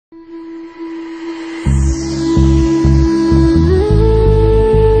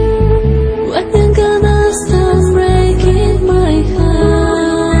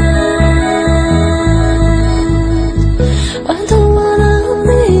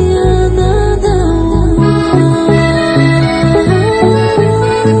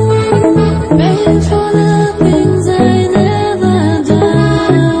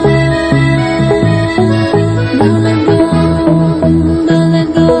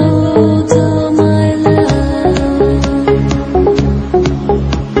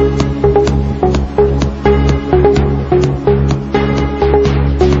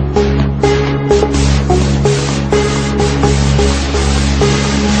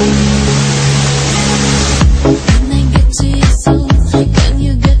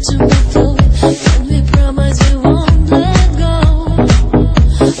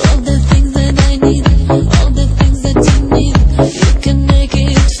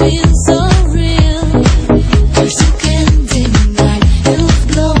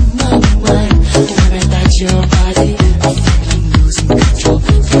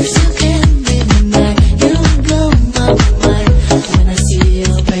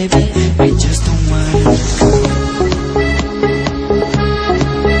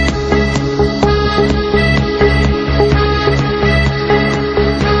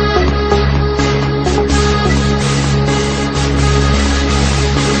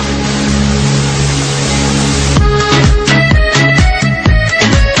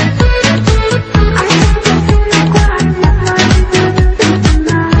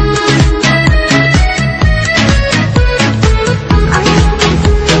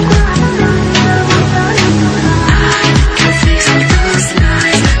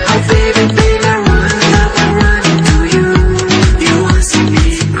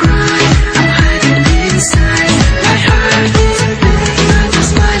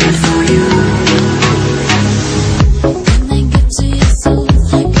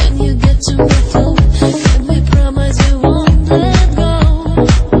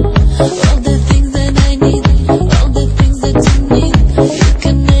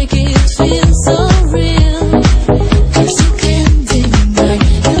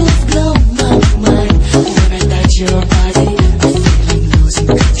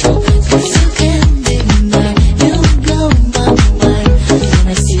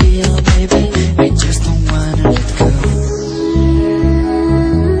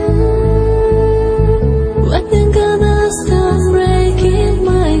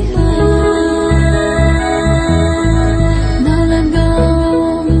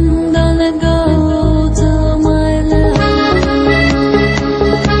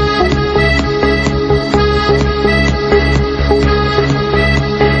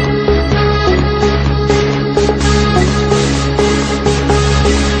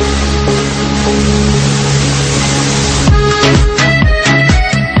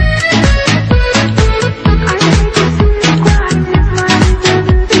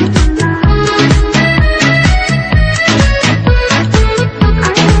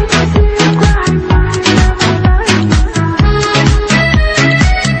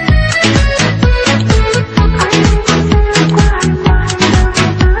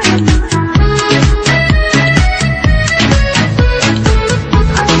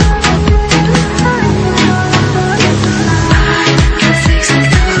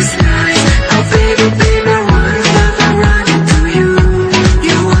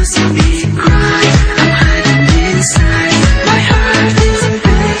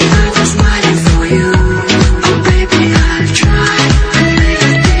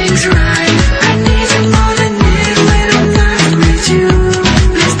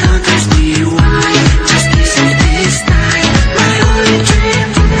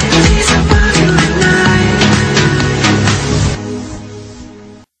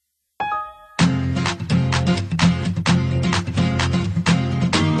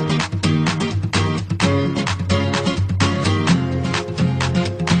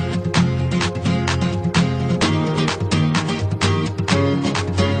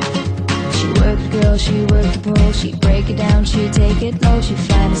pole. She'd break it down, she'd take it low. She'd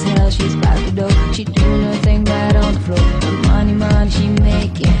fine as hell, she's about to dough. She'd do nothing right on the floor. The money, money she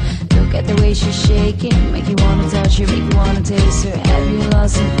making. Look at the way she's shaking. Make you wanna touch her, make you wanna taste her. Have you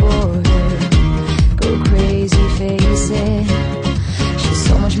lost it for her? Go crazy, face it. She's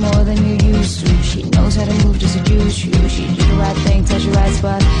so much more than you used to. She knows how to move to seduce you. She do the right thing, touch the right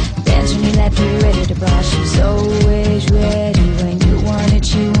spot. Dance when you let her, ready to boss. She's always ready when you want it.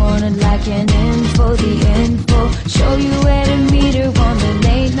 She want it like an info, the info. Show you where to meet her on the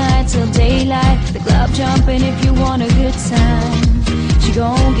late night till daylight. The club jumping if you want a good time. She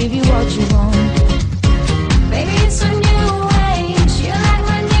gon' give you what you want. Baby, it's a new age. You like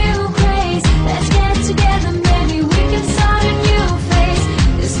my new craze. Let's get together, maybe we can start a new phase.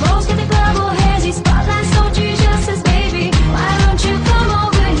 This smoke's got the club all hazy. Spotlights don't you just as baby. Why don't you come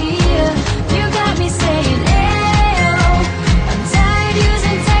over here? You got me saying, ayo. I'm tired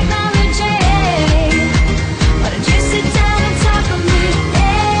using technology. Why don't you sit down and talk with me?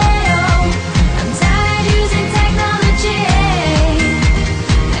 Ayo. I'm tired using technology.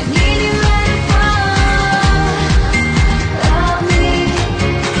 I need you right in front of me.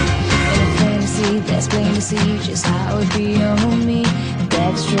 In a fantasy that's plain to see just how it be on me.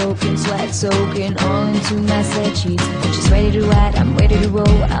 Backstroking, sweat soaking, all into my set sheets. When she's ready to ride, I'm ready to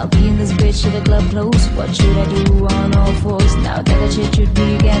roll. I'll be in this bitch till the club close. What should I do on all fours? Now that shit should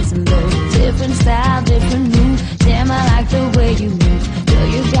be against some low. Different style, different move. Damn, I like the way you move. Girl,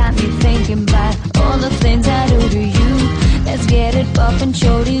 you got me thinking about all the things I do to you. Let's get it bumpin',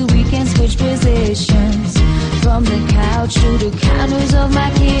 shorty, we can switch positions. From the couch to the counters of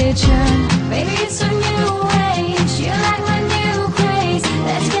my kitchen. Baby, it's a new age. You like my new craze.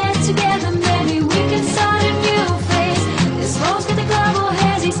 Let's get together,